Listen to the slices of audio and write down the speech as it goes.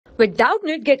With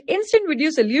Doubtnut, get instant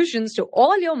video solutions to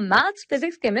all your maths,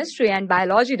 physics, chemistry, and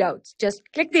biology doubts. Just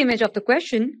click the image of the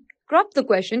question, crop the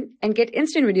question, and get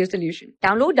instant video solution.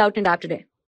 Download Doubtnut app today.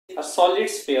 A solid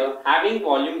sphere having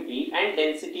volume V and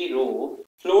density rho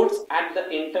floats at the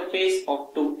interface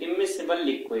of two immiscible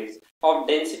liquids of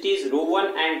densities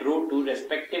ρ1 and ρ2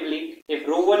 respectively. If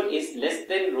ρ1 is less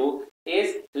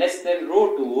than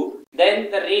ρ2,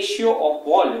 then the ratio of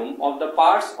volume of the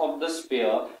parts of the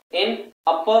sphere in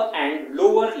upper and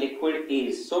lower liquid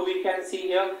is. So we can see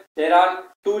here there are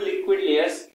two liquid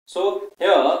layers. So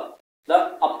here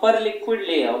the upper liquid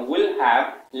layer will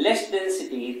have less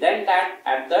density than that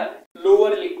at the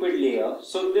lower liquid layer.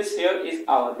 So this here is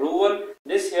our ρ1,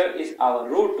 this here is our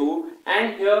ρ2,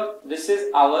 and here this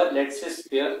is our, let's say,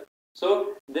 sphere.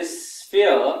 So this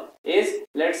sphere is,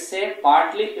 let's say,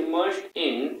 partly immersed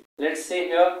in, let's say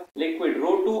here, liquid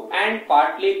ρ2 and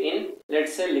partly in,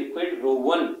 let's say, liquid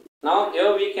ρ1. Now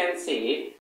here we can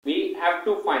say we have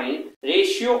to find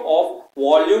ratio of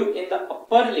volume in the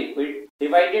upper liquid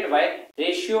divided by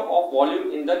ratio of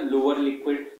volume in the lower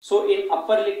liquid. So in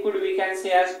upper liquid we can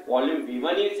say as volume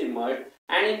V1 is immersed,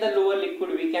 and in the lower liquid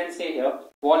we can say here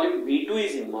volume V2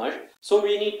 is immersed. So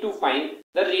we need to find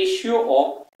the ratio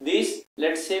of this,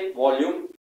 let's say, volume.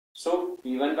 So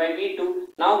V1 by V2.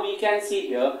 Now we can see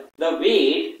here the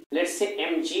weight, let's say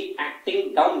mg,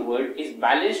 acting downward is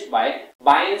balanced by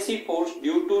buoyancy force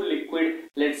due to liquid,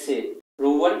 let's say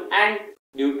ρ1, and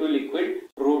due to liquid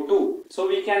ρ2. So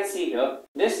we can see here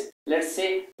this, let's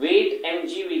say, weight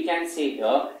mg, we can say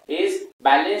here is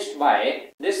balanced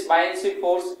by this buoyancy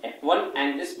force F1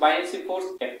 and this buoyancy force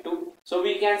F2. So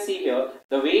we can see here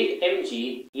the weight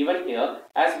mg given here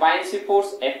as buoyancy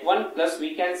force F1 plus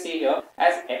we can see here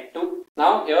as F2.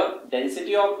 Now here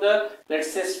density of the,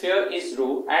 let's say, sphere is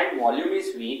rho and volume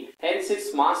is V, hence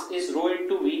its mass is rho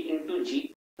into V into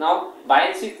G. Now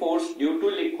buoyancy force due to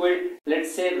liquid,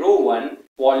 let's say ρ1,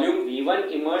 volume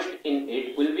V1 immersed in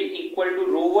it will be equal to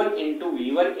ρ1 into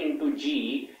V1 into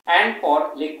G, and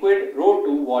for liquid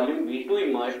ρ2, volume V2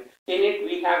 immersed in it,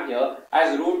 we have here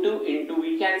as ρ2 into,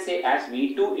 we can say as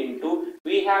V2 into,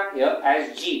 we have here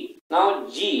as G. Now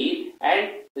G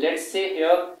and let's say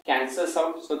here cancels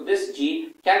out, so this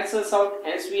G cancels out,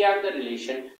 hence we have the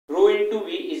relation rho into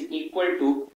V is equal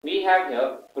to, we have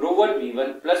here ρ1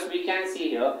 V1 plus we can see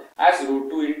here as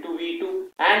ρ2 into V2,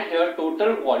 and here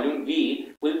total volume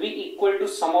V will be equal to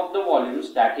sum of the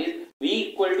volumes, that is V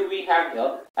equal to, we have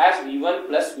here as V1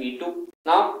 plus V2.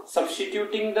 Now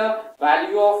substituting the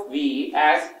value of V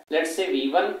as, let's say,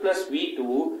 V1 plus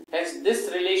V2, hence this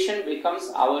relation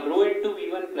becomes our rho into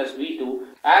V1 plus V2,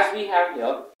 as we have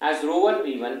here as ρ1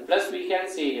 V1 plus we can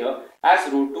say here as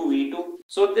ρ2 V2.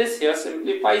 So this here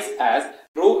simplifies as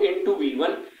rho into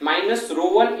V1 minus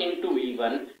ρ1 into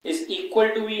V1 is equal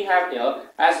to, we have here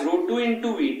as ρ2 into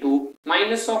V2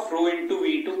 minus of rho into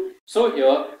V2. So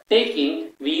here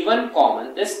taking V1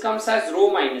 common, this comes as rho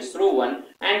minus ρ1,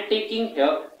 and taking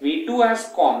here V2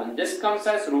 as common, this comes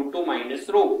as ρ2 minus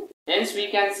rho. Hence we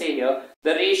can say here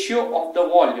the ratio of the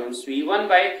volumes V1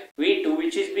 by V2,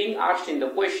 which is being asked in the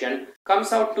question,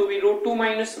 comes out to be ρ2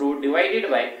 minus rho divided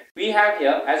by, we have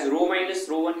here as rho minus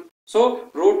ρ1. So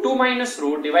ρ2 minus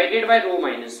rho divided by rho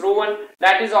minus ρ1,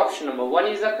 that is option number 1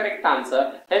 is the correct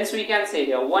answer. Hence we can say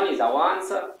here 1 is our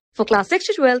answer. For class 6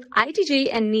 to 12, IIT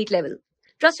JEE and NEET level.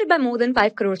 Trusted by more than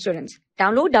 5 crore students.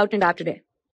 Download Doubtnut app today.